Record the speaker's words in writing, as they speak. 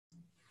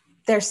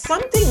there's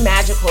something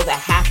magical that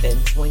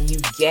happens when you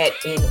get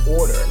in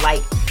order.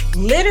 Like,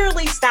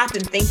 literally stop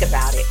and think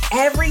about it.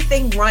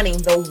 Everything running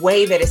the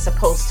way that it's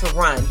supposed to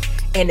run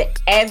in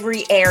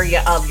every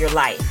area of your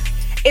life.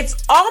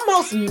 It's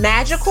almost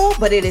magical,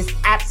 but it is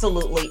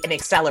absolutely an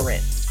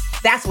accelerant.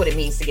 That's what it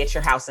means to get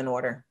your house in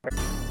order.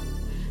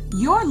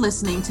 You're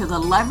listening to the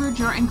Leverage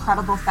Your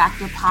Incredible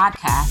Factor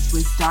podcast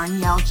with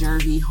Darnyelle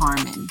Jervey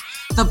Harmon,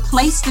 the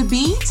place to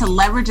be to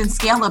leverage and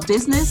scale a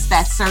business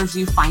that serves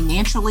you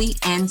financially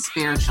and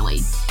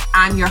spiritually.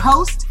 I'm your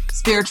host,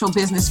 spiritual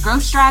business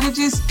growth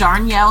strategist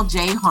Darnyelle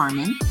J.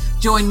 Harmon.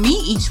 Join me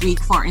each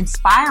week for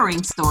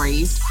inspiring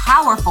stories,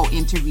 powerful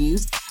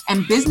interviews,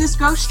 and business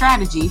growth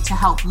strategy to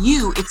help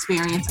you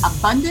experience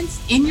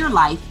abundance in your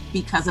life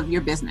because of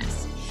your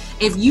business.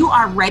 If you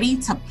are ready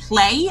to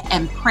play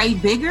and pray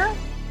bigger,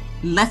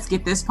 let's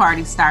get this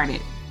party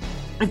started.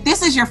 If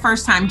this is your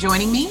first time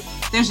joining me,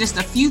 there's just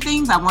a few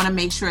things I want to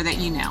make sure that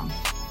you know.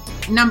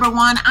 Number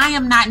one, I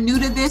am not new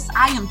to this.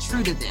 I am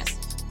true to this.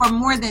 For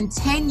more than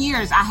 10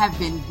 years, I have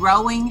been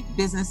growing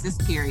businesses,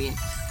 period.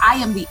 I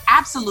am the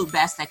absolute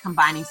best at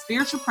combining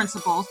spiritual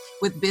principles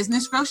with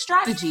business growth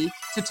strategy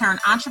to turn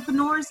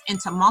entrepreneurs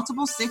into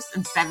multiple 6-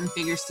 and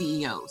 7-figure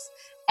CEOs.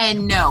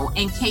 And no,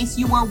 in case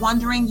you were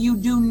wondering, you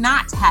do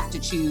not have to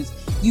choose.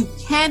 You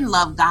can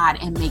love God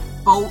and make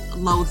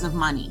boatloads of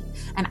money.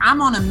 And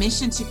I'm on a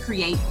mission to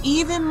create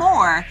even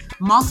more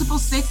multiple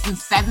 6- and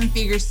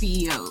 7-figure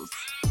CEOs.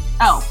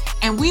 Oh,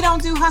 and we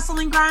don't do hustle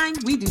and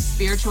grind. We do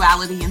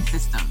spirituality and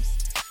systems.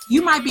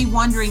 You might be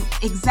wondering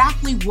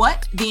exactly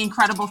what the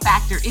incredible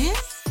factor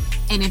is.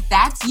 And if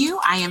that's you,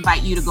 I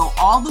invite you to go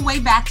all the way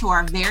back to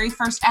our very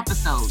first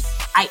episode.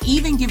 I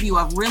even give you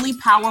a really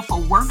powerful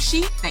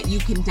worksheet that you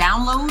can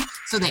download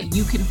so that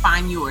you can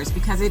find yours,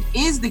 because it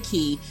is the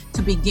key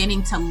to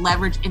beginning to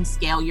leverage and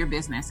scale your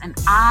business. And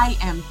I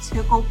am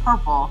tickled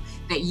purple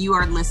that you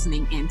are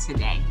listening in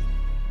today.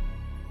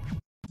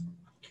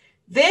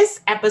 This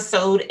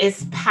episode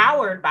is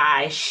powered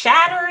by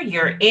Shatter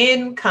Your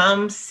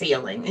Income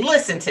Ceiling.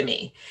 Listen to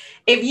me.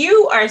 If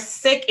you are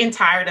sick and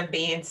tired of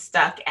being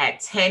stuck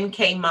at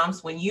 10K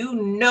months when you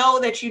know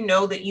that you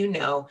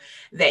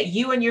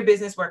and your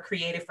business were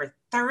created for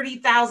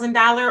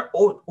 $30,000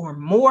 or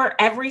more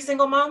every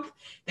single month,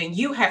 then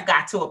you have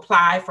got to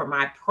apply for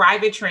my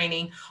private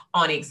training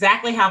on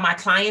exactly how my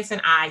clients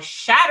and I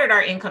shattered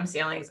our income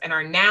ceilings and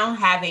are now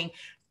having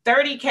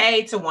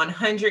 30K to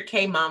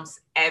 100K months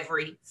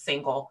every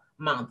single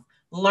month.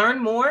 Learn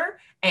more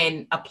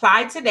and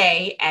apply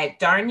today at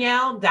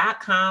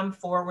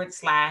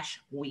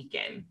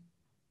darnyelle.com/weekend.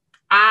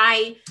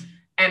 I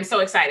am so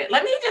excited.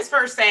 Let me just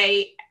first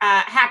say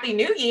Happy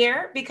New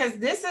Year, because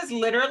this is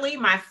literally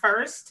my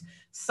first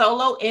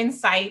solo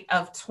insight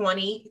of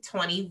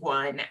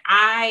 2021.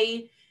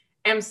 I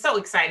am so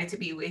excited to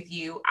be with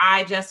you.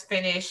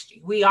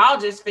 We all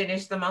just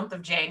finished the month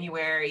of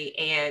January,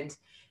 and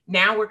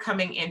now we're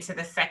coming into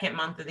the second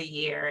month of the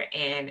year,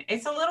 and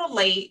it's a little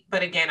late,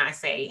 but again, I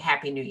say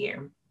Happy New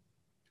Year.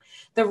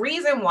 The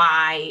reason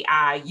why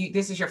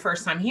this is your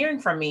first time hearing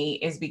from me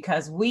is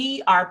because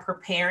we are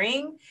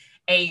preparing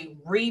a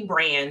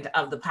rebrand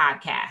of the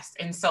podcast.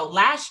 And so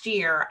last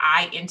year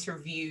I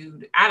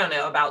interviewed,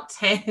 about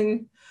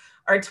 10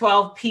 or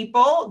 12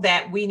 people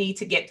that we need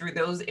to get through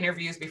those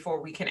interviews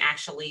before we can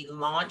actually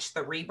launch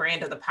the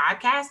rebrand of the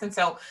podcast. And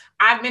so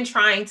I've been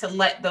trying to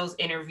let those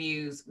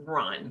interviews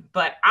run,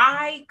 but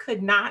I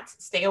could not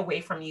stay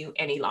away from you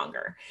any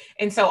longer.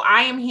 And so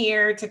I am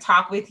here to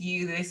talk with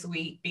you this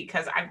week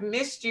because I've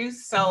missed you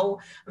so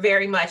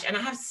very much. And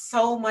I have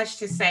so much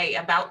to say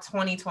about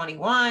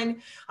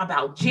 2021,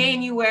 about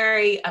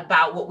January,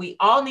 about what we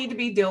all need to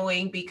be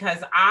doing,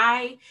 because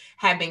I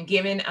have been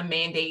given a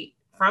mandate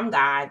from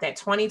God that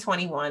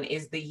 2021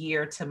 is the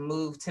year to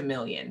move to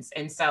millions.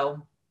 And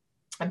so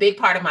a big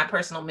part of my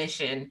personal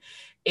mission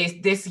is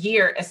this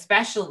year,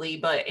 especially,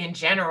 but in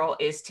general,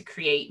 is to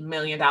create $1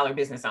 million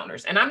business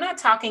owners. And I'm not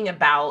talking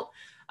about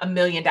 $1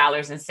 million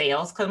in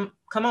sales. Come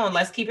on,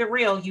 let's keep it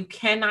real. You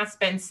cannot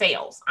spend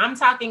sales. I'm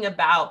talking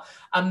about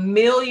 $1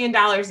 million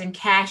in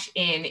cash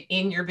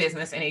in your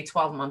business in a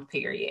 12-month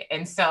period.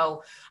 And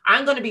so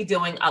I'm going to be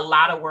doing a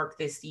lot of work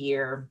this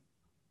year,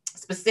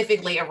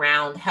 specifically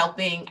around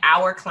helping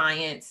our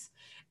clients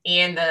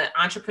and the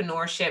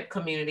entrepreneurship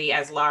community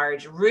as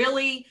large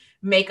really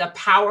make a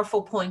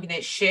powerful,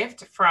 poignant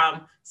shift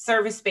from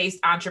service-based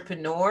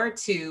entrepreneur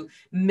to $1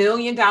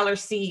 million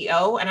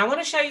CEO. And I want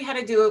to show you how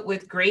to do it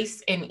with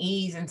grace and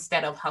ease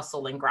instead of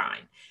hustle and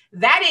grind.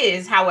 That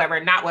is,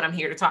 however, not what I'm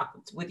here to talk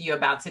with you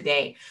about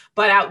today,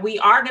 but we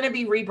are going to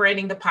be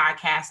rebranding the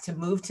podcast to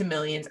Move to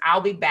Millions.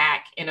 I'll be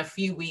back in a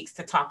few weeks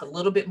to talk a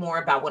little bit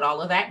more about what all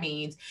of that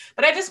means,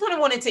 but I just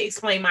wanted to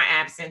explain my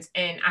absence,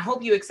 and I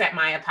hope you accept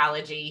my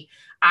apology.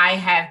 I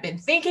have been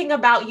thinking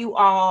about you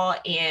all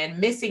and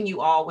missing you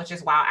all, which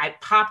is why I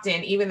popped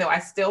in, even though I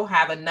still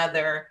have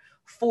another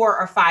 4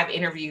 or 5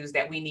 interviews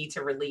that we need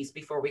to release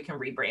before we can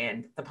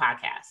rebrand the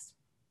podcast.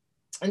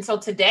 And so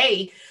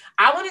today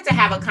I wanted to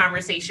have a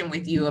conversation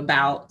with you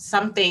about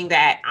something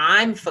that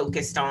I'm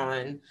focused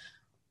on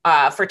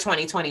for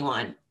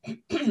 2021.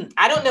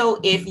 I don't know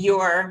if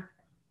you're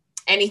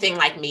anything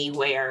like me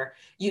where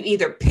you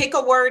either pick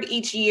a word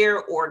each year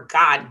or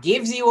God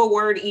gives you a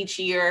word each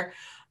year.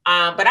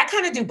 But I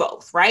kind of do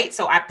both, right?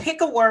 So I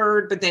pick a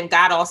word, but then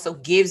God also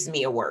gives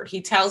me a word.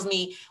 He tells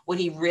me what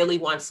he really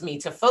wants me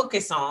to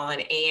focus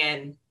on.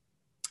 And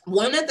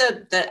one of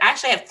I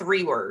actually have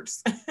 3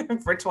 words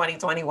for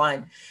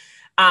 2021.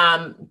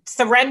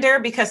 Surrender,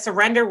 because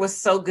surrender was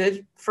so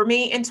good for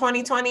me in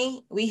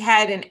 2020. We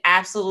had an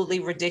absolutely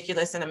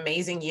ridiculous and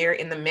amazing year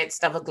in the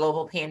midst of a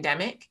global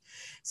pandemic.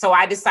 So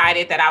I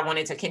decided that I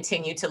wanted to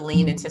continue to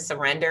lean into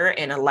surrender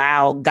and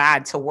allow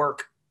God to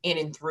work in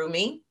and through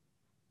me.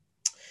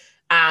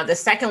 The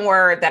second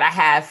word that I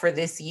have for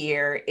this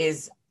year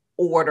is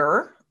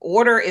order.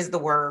 Order is the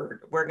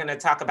word we're going to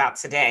talk about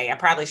today. I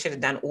probably should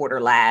have done order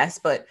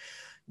last, but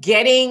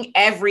getting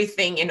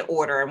everything in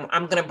order.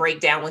 I'm going to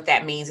break down what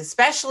that means,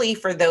 especially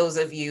for those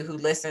of you who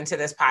listen to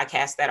this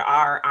podcast that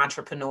are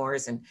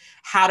entrepreneurs, and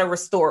how to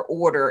restore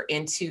order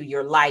into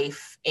your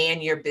life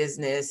and your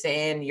business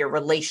and your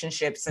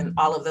relationships and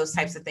all of those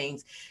types of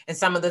things. And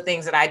some of the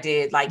things that I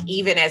did, like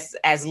even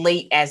as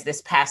late as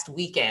this past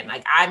weekend,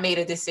 like I made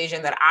a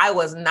decision that I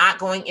was not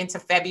going into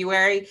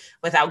February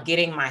without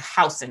getting my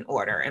house in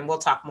order. And we'll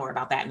talk more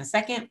about that in a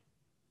second.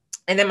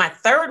 And then my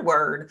third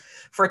word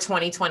for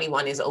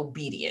 2021 is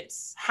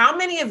obedience. How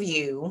many of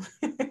you,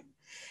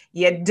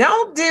 you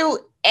don't do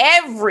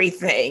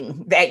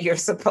everything that you're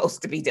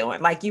supposed to be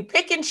doing? Like you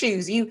pick and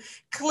choose. You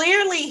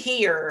clearly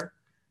hear,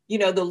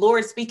 the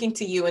Lord speaking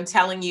to you and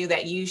telling you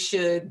that you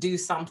should do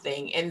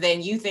something. And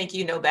then you think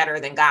you know better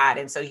than God.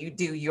 And so you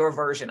do your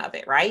version of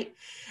it, right?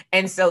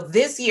 And so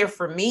this year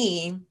for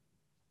me,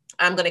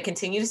 I'm going to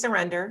continue to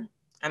surrender.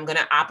 I'm going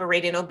to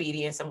operate in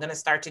obedience. I'm going to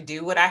start to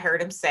do what I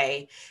heard him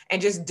say and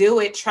just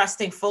do it,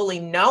 trusting fully,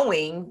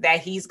 knowing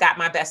that he's got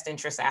my best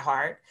interests at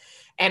heart.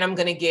 And I'm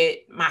going to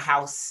get my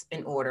house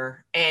in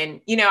order. And,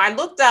 I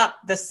looked up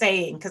the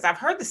saying, because I've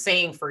heard the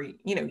saying for,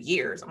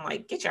 years. I'm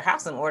like, get your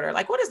house in order.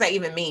 Like, what does that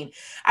even mean?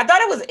 I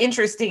thought it was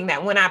interesting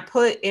that when I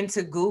put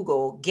into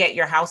Google, get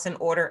your house in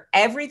order,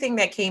 everything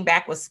that came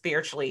back was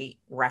spiritually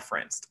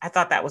referenced. I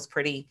thought that was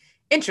pretty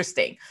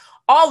interesting.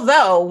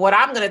 Although what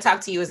I'm going to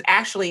talk to you is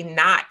actually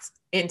not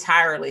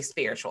entirely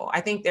spiritual.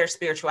 I think there's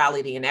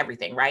spirituality in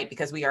everything, right?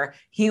 Because we are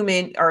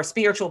human or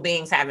spiritual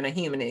beings having a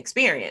human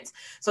experience.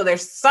 So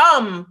there's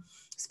some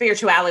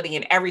spirituality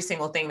in every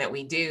single thing that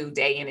we do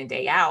day in and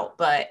day out.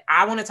 But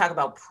I want to talk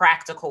about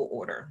practical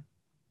order.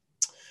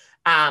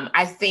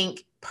 I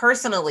think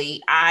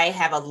personally, I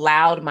have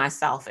allowed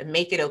myself and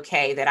make it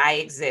okay that I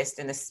exist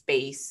in a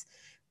space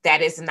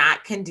that is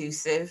not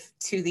conducive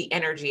to the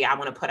energy I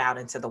want to put out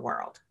into the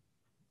world.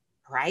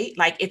 Right?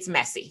 Like it's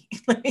messy.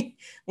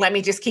 Let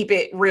me just keep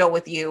it real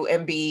with you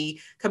and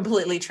be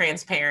completely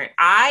transparent.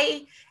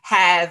 I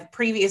have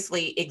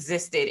previously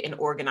existed in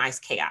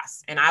organized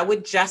chaos, and I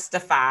would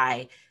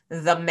justify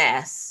the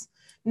mess,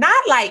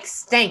 not like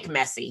stank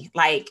messy,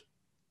 like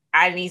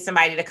I need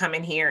somebody to come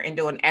in here and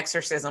do an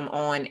exorcism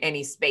on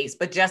any space,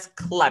 but just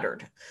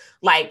cluttered.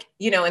 Like,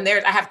 and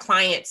I have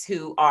clients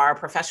who are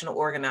professional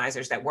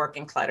organizers that work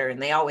in clutter.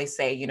 And they always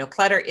say,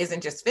 clutter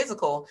isn't just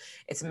physical,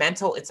 it's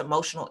mental, it's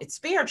emotional, it's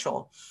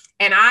spiritual.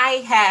 And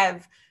I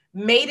have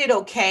made it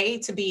okay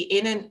to be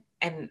in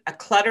a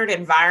cluttered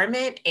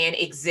environment and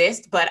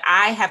exist. But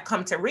I have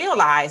come to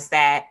realize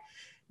that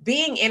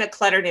being in a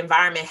cluttered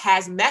environment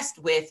has messed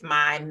with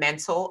my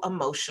mental,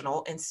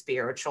 emotional, and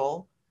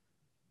spiritual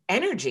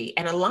energy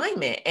and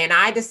alignment. And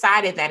I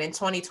decided that in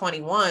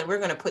 2021, we're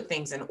going to put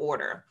things in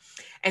order.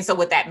 And so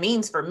what that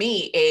means for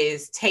me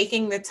is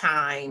taking the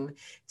time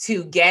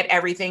to get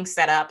everything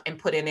set up and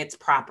put in its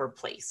proper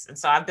place. And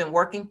so I've been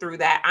working through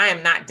that. I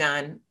am not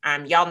done.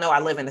 Y'all know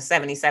I live in a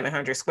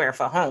 7,700 square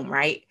foot home,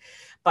 right?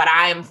 But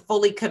I am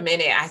fully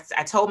committed.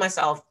 I told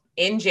myself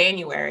in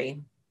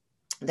January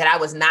that I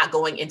was not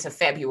going into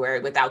February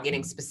without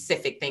getting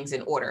specific things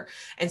in order.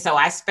 And so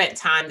I spent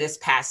time this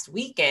past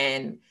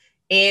weekend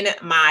in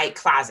my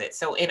closet.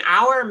 So in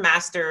our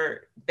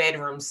master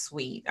bedroom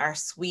suite, our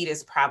suite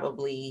is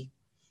probably,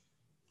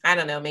 I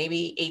don't know,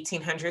 maybe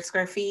 1,800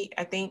 square feet.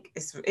 I think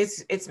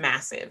it's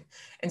massive.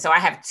 And so I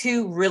have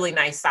 2 really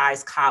nice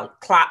size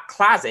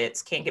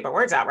closets, can't get my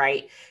words out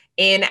right,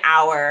 in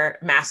our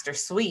master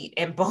suite.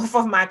 And both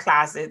of my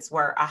closets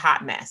were a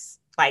hot mess.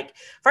 Like,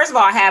 first of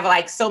all, I have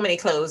like so many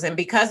clothes, and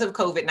because of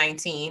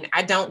COVID-19,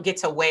 I don't get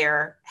to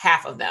wear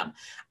half of them.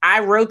 I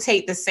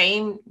rotate the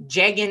same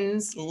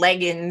jeggings,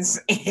 leggings,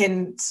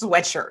 and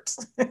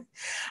sweatshirts.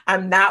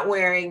 I'm not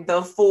wearing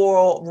the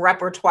full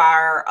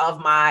repertoire of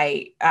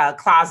my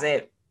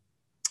closet.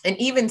 And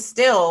even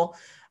still,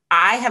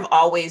 I have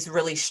always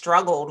really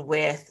struggled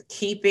with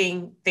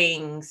keeping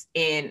things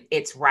in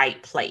its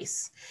right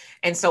place.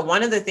 And so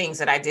one of the things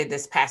that I did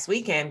this past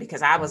weekend,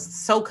 because I was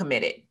so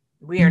committed,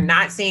 we are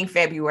not seeing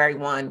February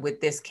 1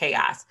 with this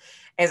chaos,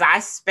 as I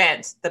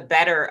spent the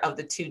better of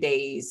the 2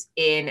 days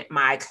in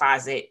my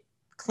closet,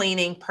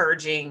 cleaning,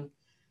 purging,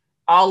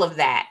 all of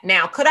that.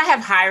 Now, could I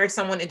have hired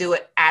someone to do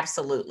it?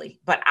 Absolutely.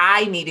 But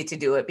I needed to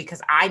do it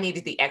because I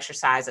needed the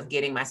exercise of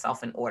getting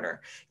myself in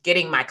order,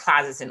 getting my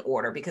closets in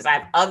order, because I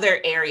have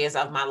other areas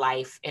of my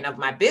life and of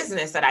my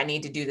business that I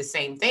need to do the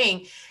same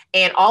thing.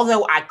 And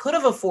although I could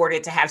have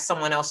afforded to have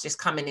someone else just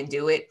come in and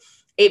do it,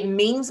 it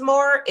means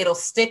more. It'll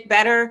stick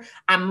better.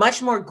 I'm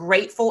much more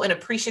grateful and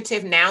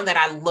appreciative now that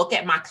I look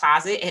at my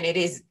closet and it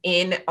is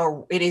in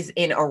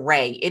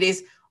array. It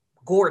is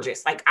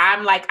gorgeous. Like,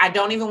 I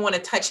don't even want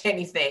to touch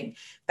anything.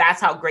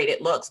 That's how great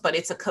it looks. But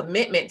it's a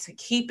commitment to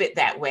keep it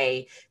that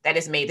way that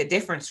has made a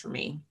difference for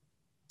me.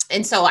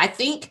 And so I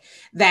think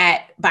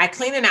that by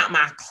cleaning out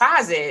my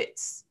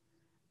closets,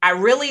 I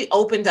really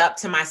opened up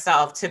to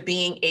myself to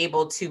being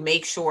able to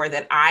make sure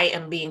that I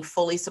am being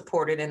fully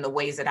supported in the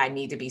ways that I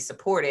need to be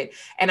supported.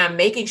 And I'm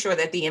making sure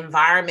that the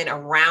environment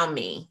around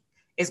me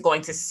is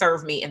going to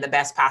serve me in the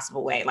best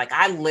possible way. Like,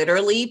 I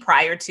literally,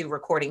 prior to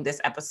recording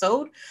this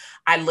episode,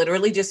 I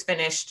literally just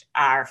finished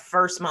our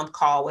first month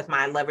call with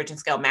my Leverage and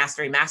Scale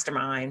Mastery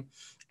Mastermind.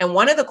 And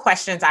one of the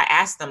questions I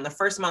asked them, the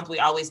first month, we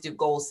always do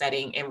goal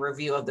setting and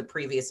review of the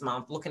previous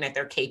month, looking at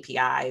their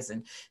KPIs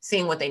and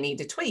seeing what they need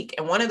to tweak.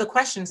 And one of the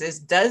questions is,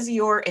 does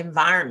your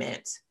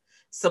environment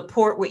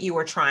support what you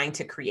are trying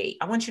to create?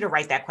 I want you to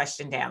write that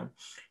question down,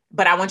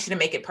 but I want you to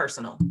make it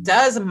personal.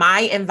 Does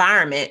my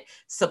environment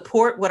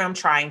support what I'm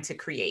trying to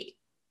create?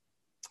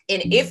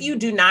 And if you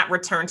do not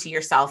return to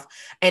yourself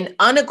an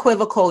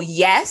unequivocal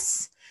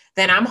yes,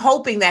 then I'm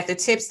hoping that the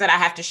tips that I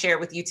have to share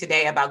with you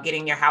today about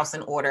getting your house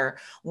in order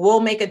will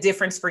make a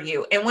difference for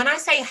you. And when I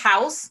say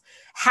house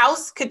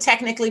could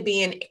technically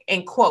be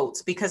in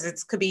quotes, because it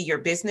could be your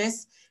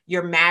business,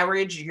 your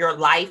marriage, your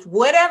life,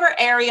 whatever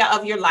area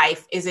of your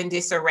life is in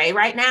disarray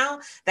right now,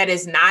 that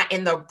is not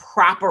in the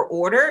proper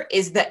order,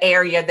 is the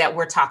area that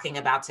we're talking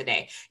about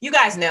today. You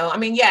guys know, I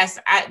mean, yes,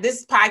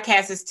 this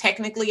podcast is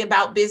technically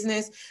about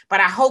business, but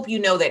I hope you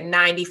know that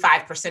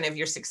 95% of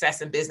your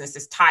success in business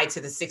is tied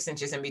to the 6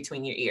 inches in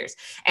between your ears.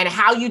 And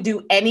how you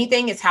do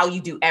anything is how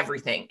you do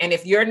everything. And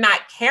if you're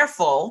not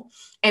careful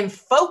and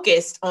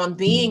focused on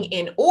being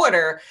in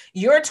order,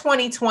 your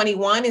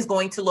 2021 is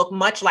going to look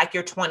much like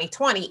your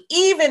 2020,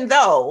 even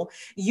though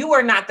you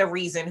are not the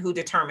reason who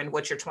determined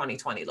what your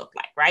 2020 looked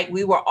like, right?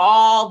 We were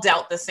all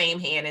dealt the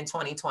same hand in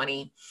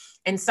 2020.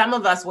 And some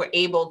of us were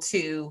able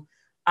to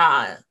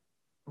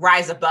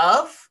rise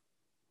above,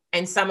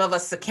 and some of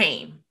us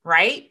succumb,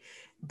 right?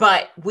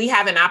 But we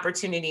have an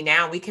opportunity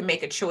now. We can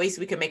make a choice.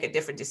 We can make a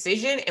different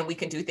decision, and we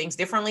can do things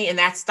differently. And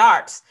that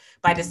starts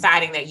by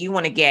deciding that you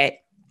want to get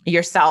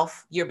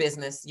yourself, your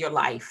business, your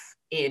life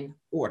in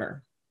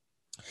order.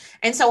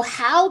 And so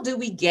how do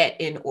we get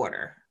in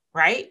order,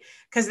 right?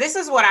 Because this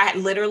is what I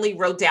literally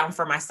wrote down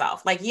for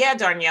myself. Like, yeah,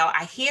 Darnyelle,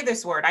 I hear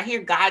this word. I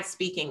hear God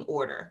speaking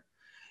order.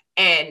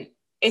 And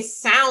it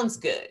sounds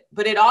good,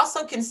 but it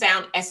also can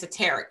sound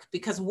esoteric,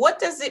 because what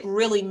does it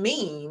really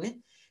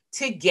mean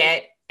to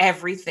get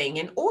everything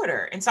in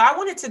order? And so I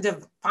wanted to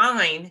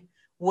define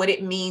what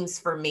it means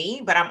for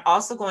me, but I'm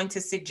also going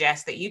to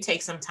suggest that you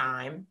take some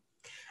time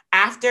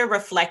after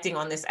reflecting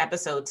on this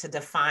episode to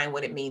define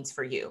what it means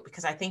for you,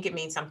 because I think it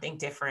means something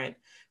different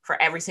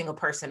for every single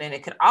person. And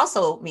it could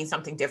also mean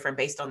something different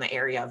based on the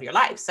area of your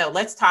life. So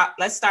let's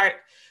start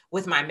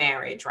with my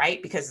marriage,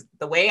 right? Because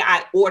the way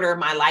I order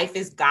my life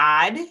is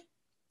God,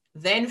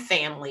 then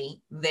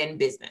family, then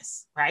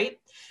business, right?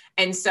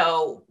 And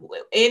so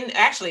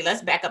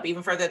let's back up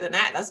even further than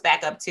that. Let's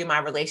back up to my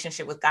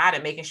relationship with God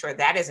and making sure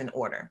that is in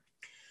order.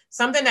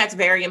 Something that's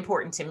very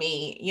important to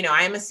me, you know,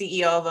 I am a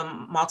CEO of a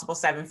multiple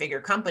 7-figure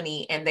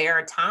company, and there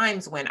are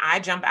times when I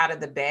jump out of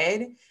the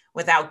bed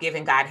without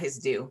giving God his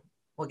due.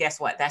 Well, guess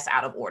what? That's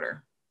out of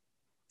order.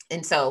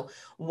 And so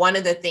one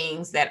of the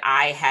things that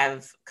I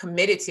have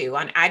committed to,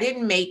 and I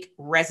didn't make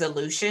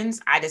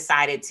resolutions, I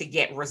decided to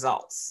get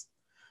results.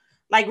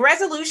 Like,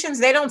 resolutions,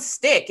 they don't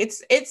stick.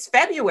 It's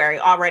February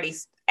already.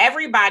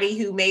 Everybody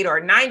who made,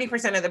 or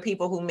 90% of the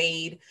people who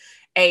made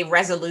a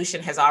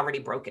resolution has already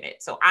broken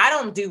it. So I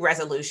don't do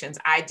resolutions.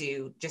 I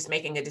do just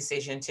making a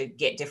decision to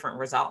get different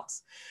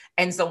results.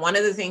 And so one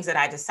of the things that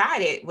I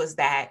decided was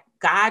that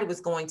God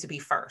was going to be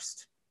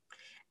first.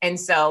 And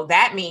so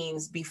that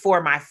means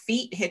before my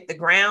feet hit the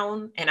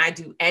ground and I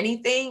do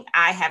anything,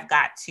 I have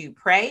got to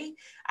pray.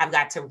 I've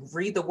got to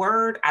read the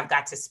word. I've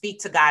got to speak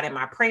to God in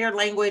my prayer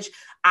language.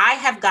 I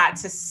have got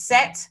to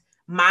set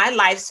my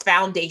life's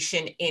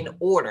foundation in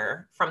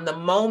order from the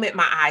moment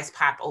my eyes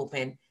pop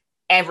open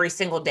every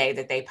single day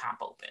that they pop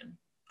open.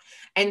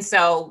 And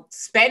so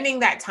spending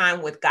that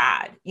time with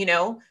God, you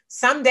know,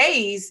 some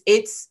days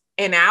it's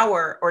an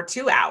hour or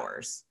 2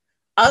 hours.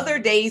 Other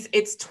days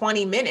it's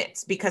 20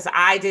 minutes because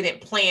I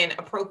didn't plan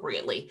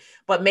appropriately,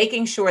 but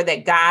making sure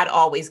that God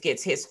always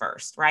gets his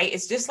first, right?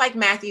 It's just like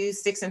Matthew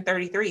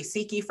 6:33,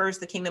 seek ye first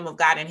the kingdom of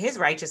God and his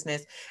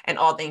righteousness, and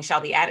all things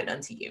shall be added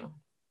unto you.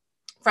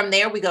 From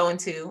there, we go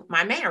into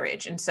my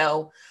marriage. And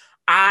so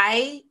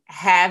I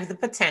have the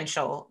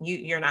potential,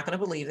 you're not going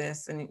to believe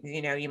this, and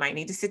you know, you might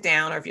need to sit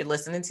down, or if you're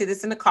listening to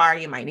this in the car,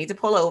 you might need to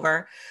pull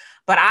over,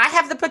 but I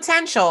have the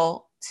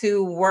potential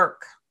to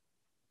work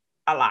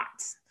a lot.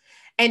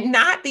 And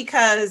not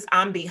because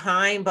I'm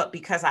behind, but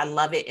because I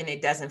love it and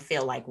it doesn't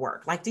feel like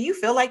work. Like, do you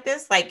feel like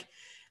this? Like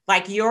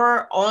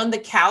you're on the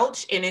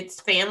couch and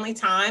it's family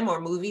time or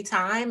movie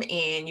time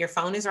and your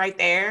phone is right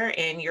there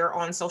and you're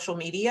on social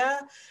media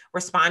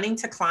responding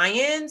to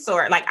clients,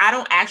 or like, I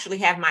don't actually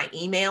have my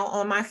email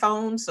on my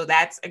phone. So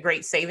that's a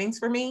great savings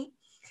for me.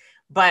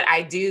 But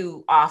I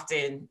do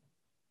often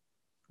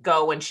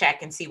go and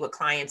check and see what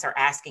clients are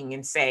asking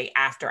and say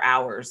after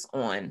hours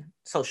on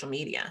social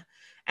media.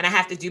 And I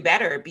have to do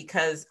better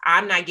because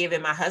I'm not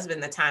giving my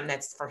husband the time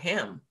that's for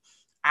him.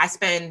 I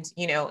spend,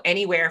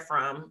 anywhere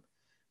from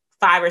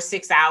 5 or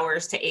 6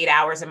 hours to 8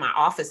 hours in my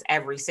office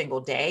every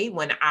single day.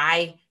 When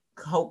I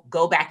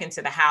go back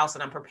into the house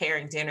and I'm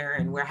preparing dinner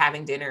and we're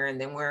having dinner and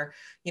then we're,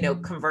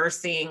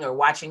 conversing or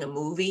watching a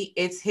movie,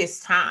 it's his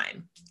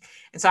time.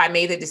 And so I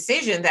made the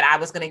decision that I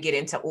was going to get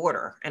into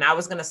order and I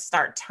was going to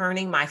start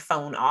turning my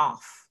phone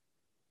off.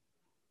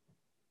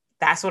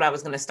 That's what I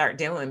was going to start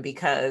doing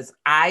because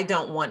I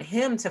don't want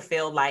him to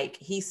feel like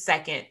he's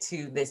second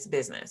to this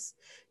business.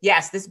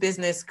 Yes, this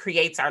business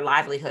creates our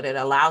livelihood. It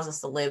allows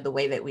us to live the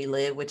way that we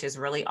live, which is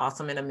really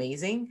awesome and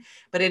amazing,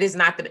 but it is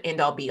not the end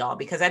all be all,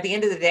 because at the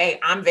end of the day,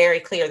 I'm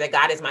very clear that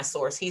God is my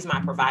source. He's my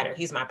provider.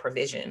 He's my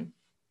provision.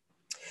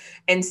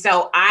 And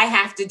so I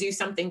have to do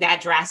something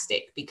that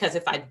drastic, because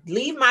if I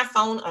leave my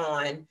phone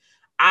on,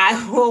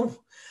 I will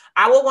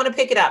want to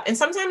pick it up. And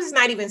sometimes it's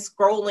not even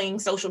scrolling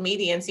social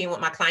media and seeing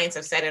what my clients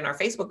have said in our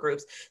Facebook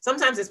groups.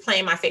 Sometimes it's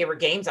playing my favorite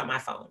games on my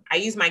phone. I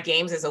use my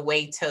games as a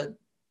way to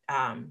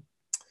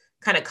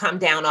kind of come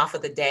down off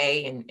of the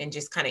day and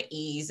just kind of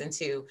ease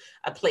into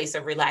a place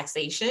of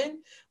relaxation.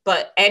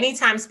 But any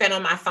time spent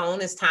on my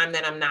phone is time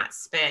that I'm not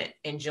spent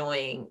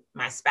enjoying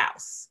my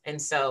spouse.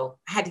 And so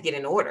I had to get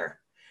in order.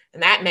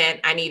 And that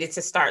meant I needed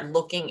to start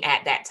looking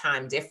at that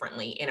time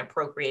differently and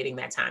appropriating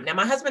that time. Now,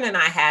 my husband and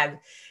I have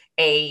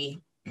a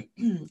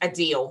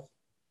deal,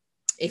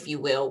 if you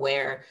will,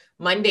 where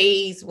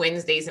Mondays,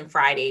 Wednesdays, and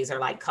Fridays are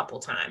like couple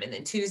time. And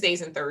then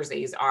Tuesdays and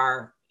Thursdays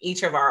are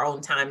each of our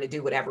own time to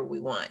do whatever we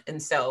want.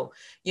 And so,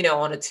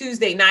 on a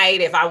Tuesday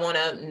night, if I want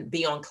to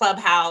be on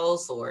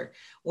Clubhouse or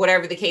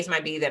whatever the case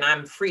might be, then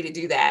I'm free to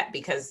do that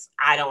because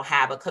I don't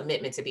have a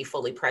commitment to be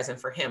fully present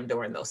for him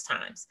during those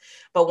times.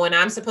 But when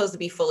I'm supposed to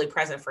be fully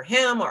present for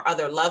him or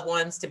other loved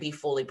ones, to be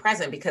fully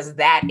present, because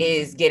that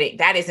is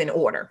in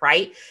order,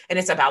 right? And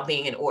it's about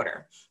being in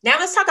order. Now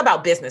let's talk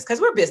about business,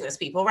 because we're business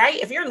people,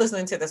 right? If you're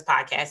listening to this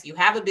podcast, you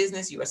have a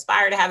business, you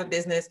aspire to have a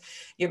business,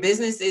 your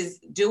business is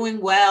doing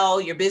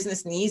well, your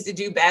business needs to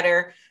do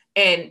better.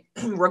 And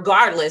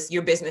regardless,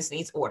 your business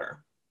needs order.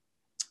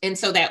 And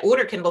so that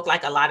order can look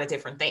like a lot of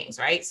different things,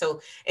 right?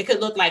 So it could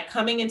look like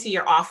coming into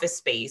your office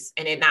space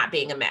and it not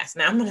being a mess.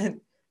 Now I'm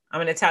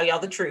going to tell y'all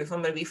the truth.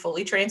 I'm going to be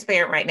fully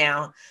transparent right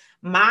now.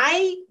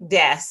 My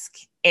desk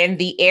and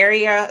the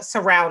area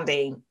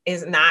surrounding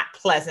is not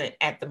pleasant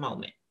at the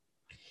moment.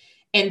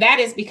 And that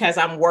is because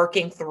I'm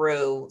working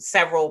through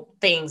several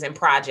things and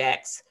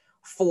projects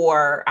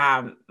for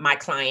my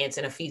clients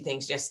and a few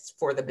things just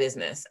for the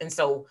business. And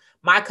so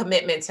my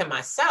commitment to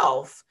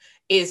myself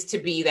is to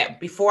be that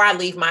before I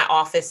leave my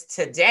office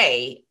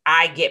today,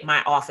 I get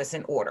my office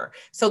in order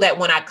so that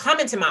when I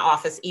come into my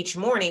office each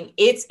morning,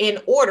 it's in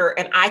order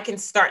and I can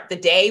start the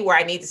day where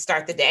I need to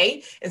start the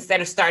day instead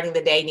of starting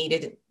the day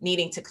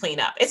needing to clean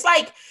up. It's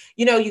like,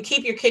 you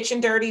keep your kitchen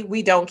dirty.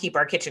 We don't keep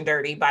our kitchen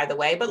dirty, by the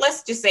way, but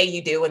let's just say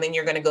you do, and then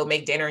you're going to go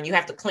make dinner and you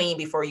have to clean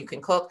before you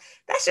can cook.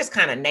 That's just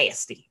kind of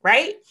nasty,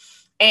 right?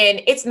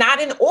 And it's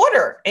not in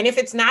order. And if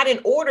it's not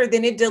in order,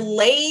 then it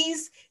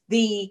delays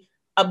the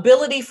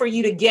ability for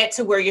you to get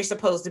to where you're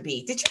supposed to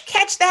be. Did you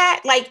catch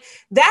that? Like,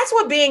 that's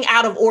what being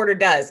out of order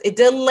does. It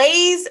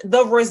delays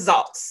the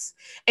results.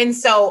 And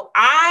so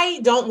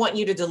I don't want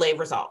you to delay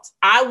results.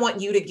 I want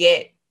you to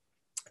get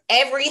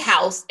every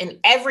house and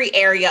every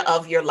area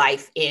of your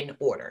life in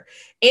order.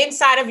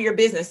 Inside of your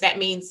business, that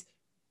means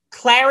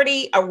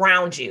clarity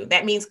around you.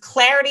 That means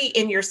clarity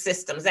in your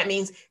systems. That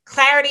means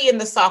clarity in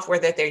the software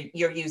that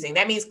you're using.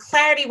 That means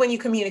clarity when you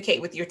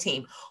communicate with your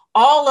team.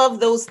 All of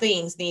those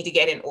things need to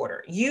get in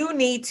order. You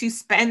need to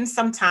spend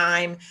some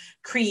time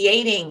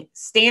creating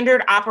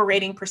standard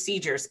operating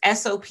procedures,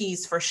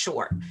 SOPs for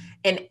short,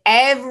 in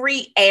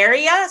every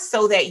area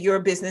so that your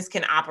business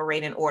can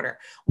operate in order.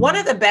 One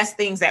of the best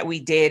things that we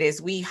did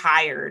is we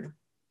hired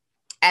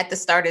at the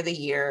start of the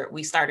year,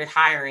 we started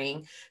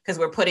hiring because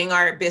we're putting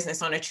our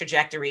business on a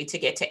trajectory to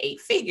get to 8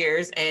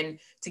 figures. And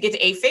to get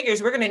to 8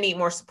 figures, we're going to need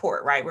more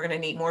support, right? We're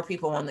going to need more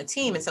people on the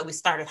team. And so we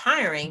started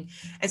hiring.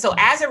 And so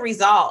as a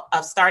result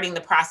of starting the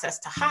process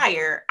to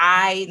hire,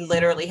 I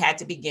literally had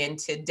to begin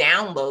to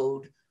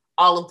download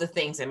all of the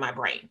things in my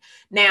brain.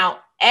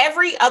 Now,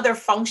 every other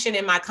function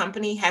in my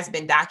company has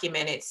been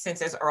documented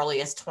since as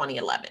early as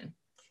 2011.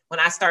 When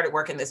I started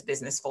working this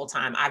business full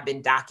time, I've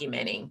been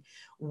documenting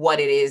what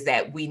it is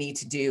that we need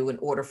to do in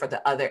order for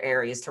the other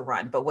areas to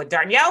run. But what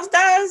Darnyelle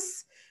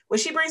does, what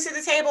she brings to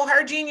the table,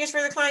 her genius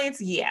for the clients,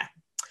 yeah,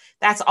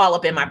 that's all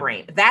up in my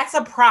brain. That's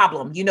a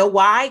problem. You know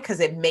why? Because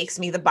it makes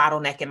me the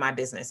bottleneck in my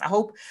business. I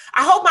hope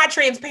my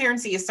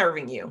transparency is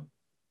serving you.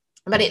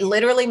 but it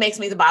literally makes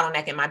me the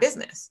bottleneck in my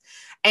business.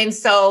 And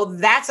so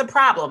that's a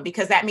problem,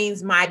 because that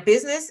means my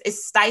business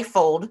is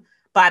stifled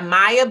by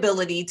my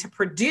ability to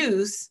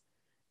produce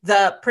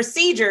the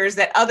procedures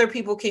that other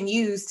people can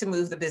use to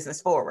move the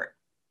business forward.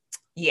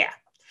 Yeah.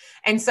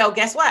 And so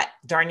guess what?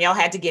 Darnyelle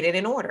had to get it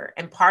in order.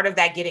 And part of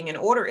that getting in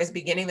order is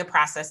beginning the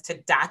process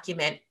to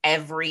document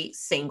every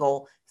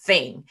single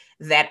thing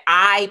that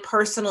I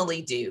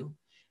personally do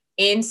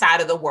inside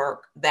of the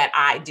work that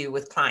I do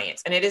with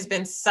clients. And it has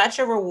been such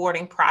a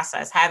rewarding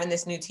process having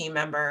this new team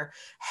member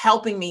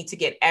helping me to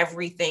get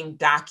everything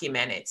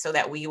documented so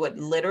that we would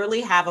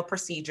literally have a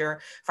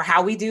procedure for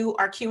how we do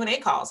our Q&A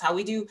calls, how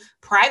we do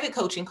private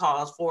coaching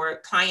calls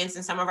for clients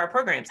in some of our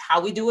programs, how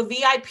we do a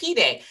VIP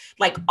day,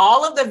 like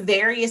all of the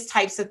various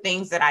types of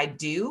things that I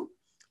do,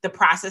 the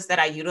process that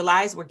I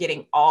utilize, we're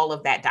getting all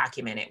of that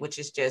documented, which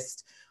is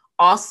just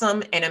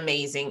awesome and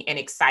amazing and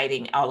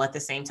exciting all at the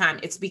same time.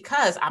 It's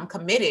because I'm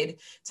committed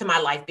to my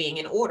life being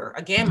in order.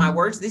 Again, my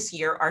words this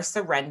year are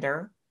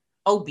surrender,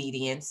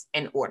 obedience,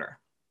 and order.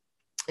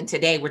 And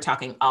today we're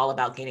talking all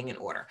about getting in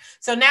order.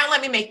 So now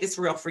let me make this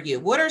real for you.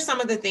 What are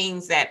some of the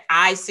things that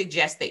I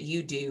suggest that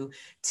you do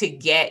to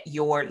get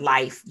your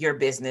life, your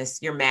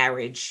business, your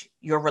marriage,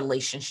 your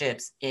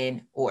relationships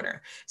in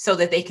order so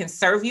that they can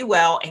serve you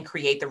well and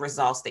create the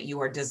results that you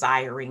are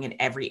desiring in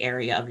every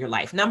area of your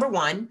life? Number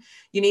one,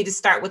 you need to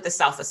start with the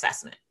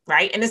self-assessment,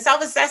 right? And the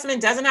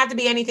self-assessment doesn't have to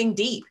be anything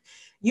deep.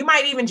 You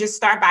might even just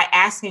start by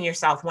asking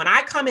yourself, when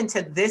I come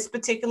into this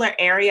particular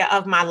area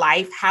of my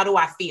life, how do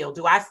I feel?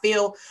 Do I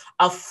feel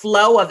a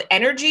flow of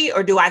energy,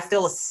 or do I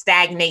feel a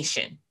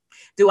stagnation?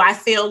 Do I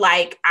feel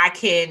like I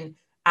can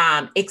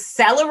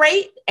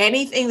accelerate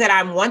anything that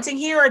I'm wanting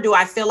here, or do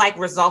I feel like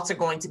results are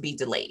going to be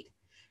delayed?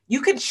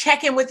 You can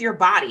check in with your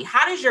body.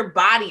 How does your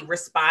body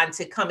respond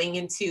to coming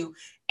into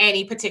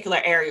any particular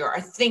area or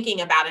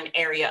thinking about an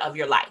area of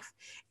your life?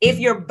 If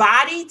your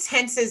body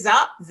tenses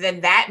up,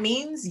 then that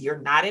means you're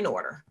not in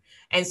order.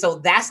 And so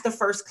that's the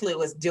first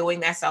clue, is doing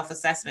that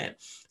self-assessment.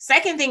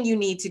 Second thing you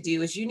need to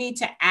do is you need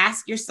to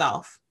ask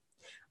yourself,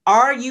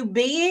 are you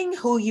being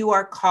who you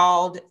are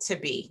called to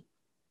be?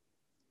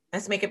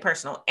 Let's make it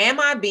personal. Am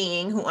I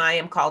being who I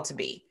am called to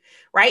be?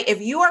 Right?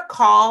 If you are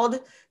called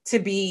to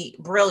be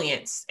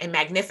brilliance and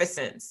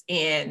magnificence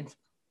and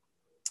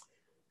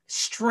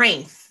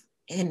strength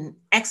and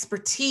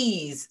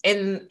expertise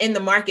in the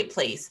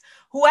marketplace,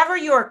 whoever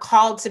you are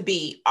called to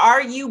be,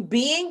 are you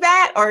being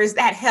that, or is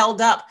that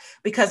held up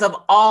because of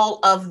all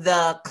of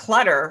the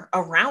clutter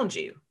around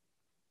you?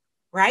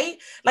 Right?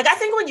 Like, I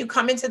think when you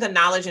come into the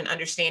knowledge and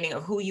understanding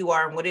of who you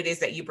are and what it is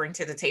that you bring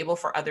to the table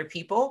for other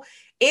people,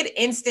 it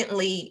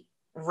instantly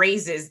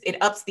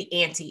ups the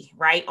ante,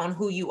 right, on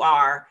who you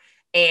are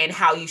and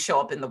how you show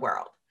up in the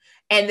world.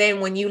 And then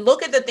when you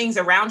look at the things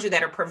around you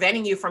that are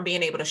preventing you from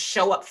being able to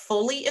show up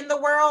fully in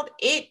the world,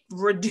 it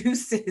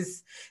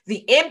reduces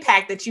the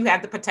impact that you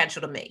have the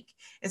potential to make.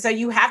 And so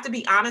you have to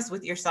be honest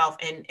with yourself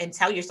and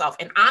tell yourself,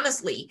 and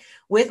honestly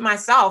with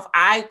myself,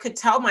 I could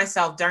tell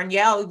myself,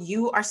 Darnyelle,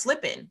 you are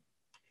slipping.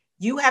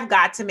 You have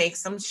got to make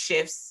some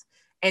shifts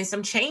and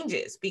some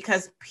changes,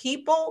 because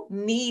people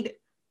need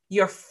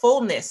your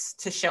fullness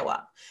to show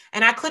up.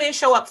 And I couldn't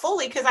show up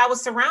fully because I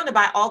was surrounded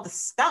by all the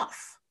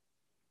stuff.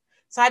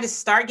 So I had to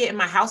start getting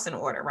my house in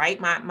order, right?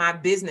 My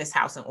business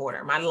house in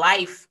order, my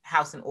life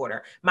house in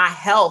order, my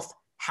health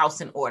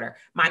house in order,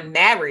 my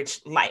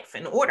marriage life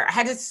in order. I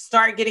had to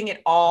start getting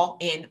it all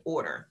in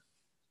order.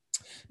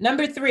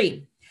 Number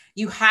 3,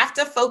 you have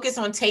to focus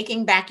on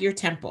taking back your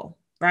temple,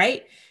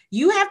 right?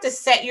 You have to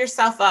set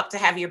yourself up to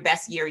have your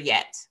best year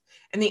yet.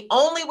 And the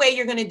only way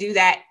you're going to do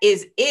that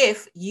is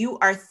if you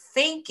are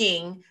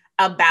thinking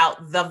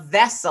about the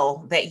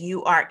vessel that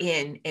you are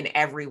in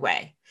every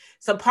way.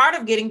 So part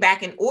of getting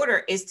back in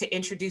order is to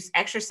introduce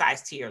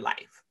exercise to your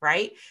life,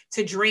 right?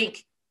 To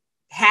drink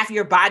half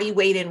your body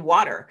weight in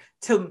water,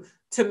 to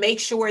make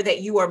sure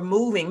that you are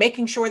moving,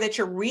 making sure that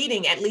you're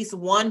reading at least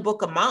one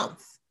book a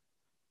month,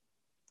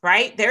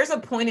 right? There's a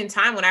point in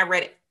time when I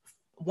read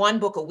 1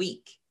 book a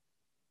week.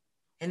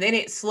 And then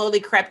it slowly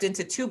crept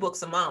into 2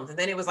 books a month. And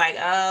then it was like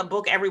a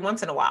book every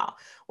once in a while.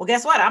 Well,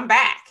 guess what? I'm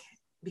back,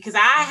 because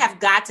I have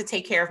got to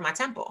take care of my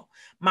temple.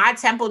 My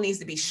temple needs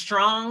to be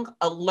strong,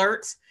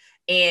 alert,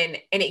 and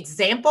an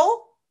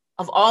example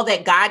of all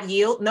that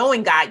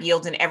knowing God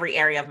yields in every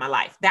area of my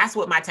life. That's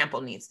what my temple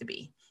needs to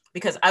be,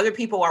 because other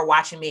people are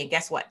watching me, and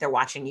guess what? They're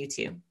watching you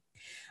too.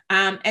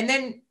 And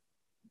then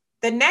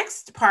the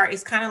next part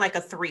is kind of like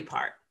a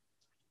 3-part.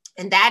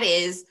 And that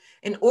is,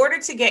 in order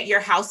to get your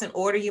house in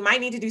order, you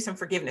might need to do some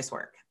forgiveness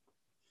work.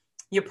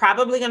 You're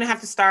probably going to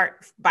have to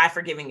start by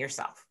forgiving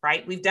yourself,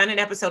 right? We've done an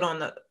episode on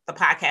the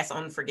podcast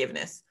on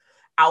forgiveness.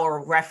 I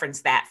will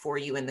reference that for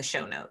you in the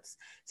show notes.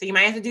 So you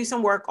might have to do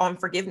some work on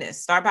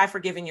forgiveness. Start by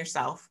forgiving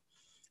yourself.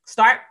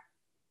 Start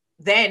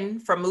then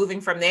from moving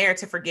from there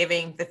to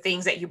forgiving the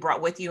things that you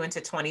brought with you into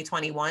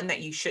 2021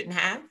 that you shouldn't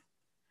have.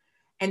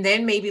 And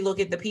then maybe look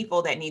at the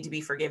people that need to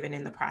be forgiven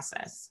in the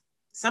process.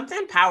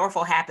 Something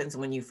powerful happens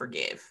when you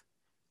forgive.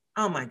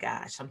 oh my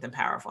gosh, something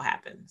powerful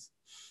happens.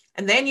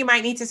 And then you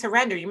might need to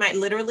surrender. You might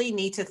literally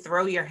need to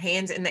throw your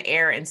hands in the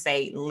air and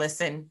say,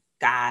 listen,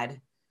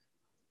 God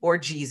or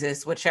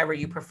Jesus, whichever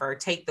you prefer,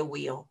 take the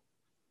wheel.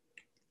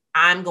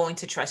 I'm going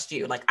to trust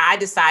you. Like, I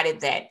decided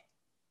that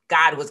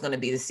God was going to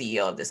be the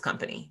CEO of this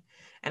company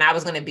and I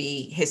was going to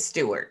be his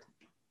steward.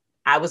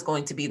 I was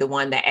going to be the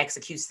one that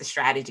executes the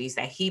strategies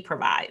that he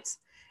provides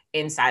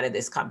inside of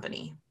this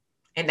company.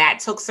 And that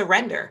took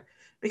surrender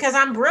because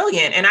I'm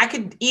brilliant and I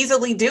could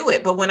easily do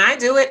it. But when I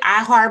do it,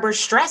 I harbor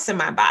stress in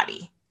my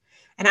body.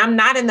 And I'm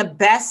not in the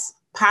best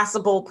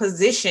possible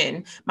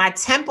position. My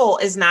temple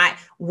is not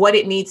what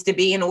it needs to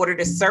be in order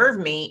to serve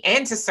me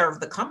and to serve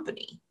the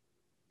company.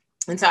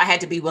 And so I had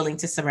to be willing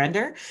to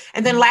surrender.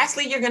 And then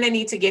lastly, you're going to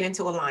need to get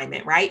into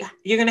alignment, right?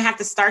 You're going to have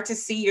to start to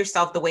see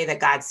yourself the way that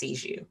God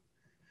sees you.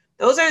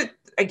 Those are,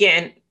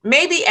 again,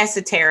 maybe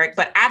esoteric,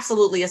 but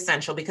absolutely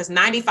essential because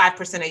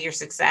 95% of your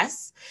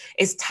success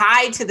is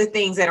tied to the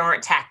things that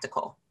aren't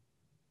tactical,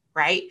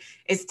 right?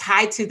 It's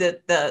tied to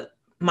the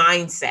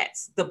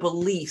mindsets, the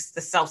beliefs,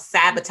 the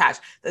self-sabotage,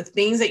 the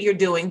things that you're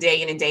doing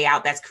day in and day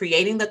out that's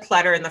creating the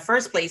clutter in the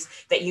first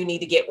place that you need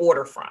to get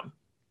order from.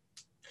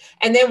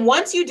 And then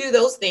once you do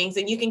those things,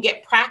 then you can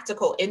get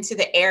practical into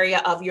the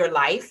area of your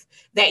life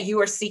that you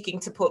are seeking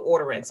to put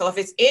order in. So if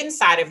it's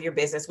inside of your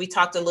business, we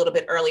talked a little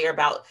bit earlier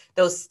about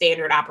those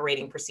standard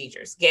operating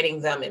procedures,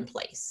 getting them in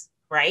place,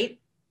 right?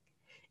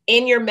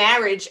 In your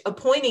marriage,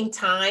 appointing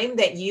time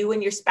that you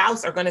and your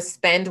spouse are going to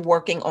spend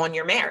working on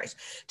your marriage.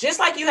 Just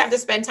like you have to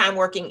spend time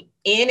working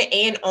in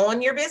and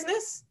on your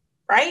business,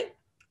 right?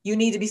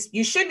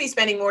 You should be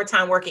spending more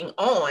time working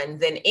on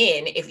than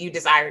in if you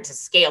desire to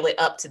scale it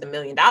up to the $1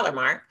 million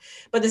mark.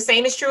 But the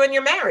same is true in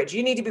your marriage.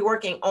 You need to be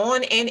working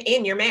on and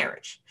in your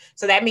marriage.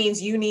 So that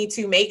means you need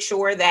to make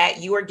sure that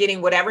you are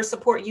getting whatever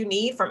support you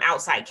need from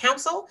outside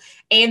counsel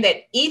and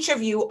that each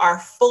of you are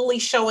fully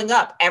showing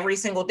up every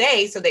single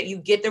day so that you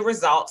get the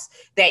results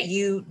that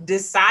you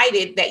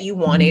decided that you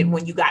wanted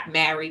when you got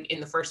married in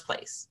the first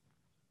place.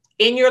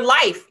 In your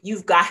life,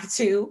 you've got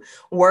to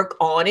work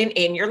on and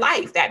in your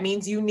life. That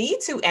means you need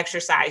to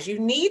exercise. You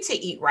need to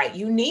eat right.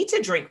 You need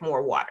to drink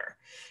more water.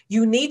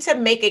 You need to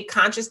make a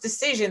conscious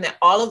decision that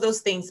all of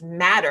those things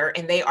matter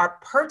and they are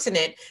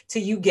pertinent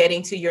to you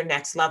getting to your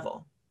next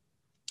level,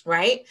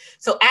 right?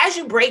 So as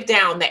you break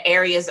down the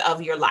areas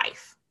of your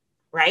life,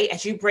 right?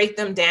 As you break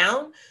them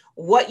down,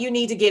 what you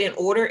need to get in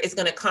order is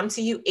going to come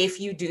to you if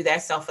you do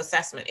that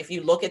self-assessment, if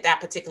you look at that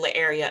particular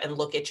area and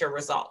look at your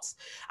results.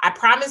 I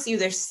promise you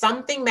there's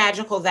something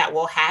magical that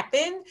will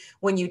happen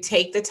when you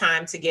take the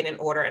time to get in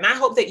order. And I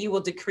hope that you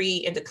will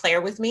decree and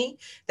declare with me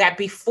that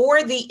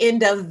before the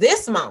end of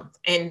this month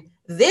and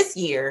this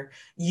year,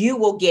 you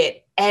will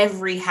get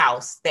every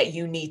house that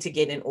you need to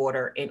get in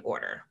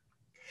order.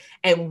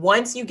 And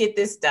once you get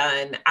this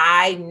done,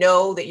 I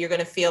know that you're going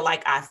to feel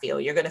like I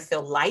feel. You're going to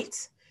feel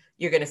light.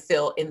 You're going to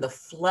feel in the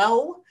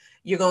flow.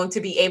 You're going to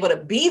be able to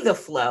be the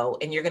flow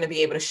and you're going to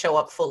be able to show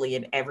up fully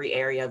in every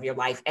area of your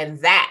life. And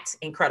that,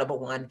 incredible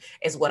one,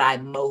 is what I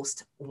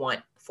most want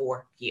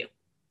for you.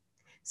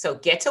 So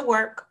get to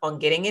work on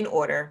getting in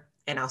order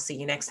and I'll see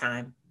you next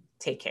time.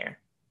 Take care.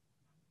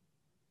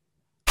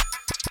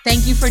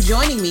 Thank you for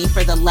joining me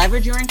for the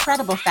Leverage Your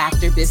Incredible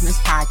Factor Business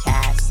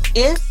Podcast.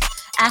 If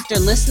after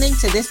listening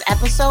to this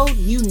episode,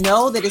 you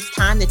know that it's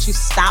time that you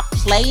stop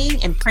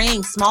playing and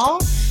praying small,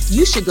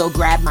 you should go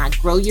grab my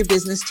Grow Your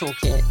Business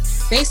Toolkit.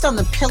 Based on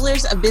the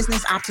pillars of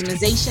business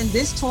optimization,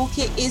 this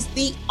toolkit is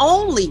the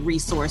only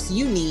resource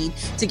you need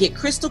to get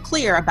crystal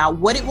clear about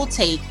what it will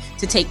take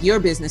to take your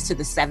business to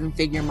the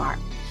 7-figure mark.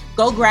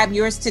 Go grab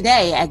yours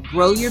today at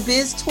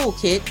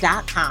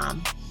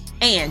growyourbiztoolkit.com.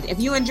 And if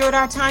you enjoyed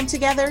our time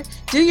together,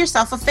 do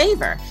yourself a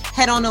favor.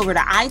 Head on over to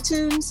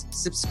iTunes,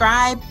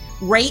 subscribe,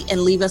 rate,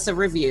 and leave us a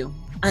review.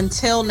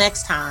 Until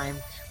next time,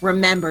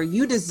 remember,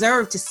 you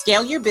deserve to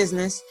scale your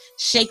business,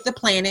 shake the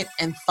planet,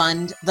 and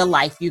fund the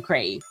life you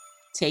crave.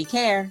 Take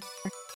care.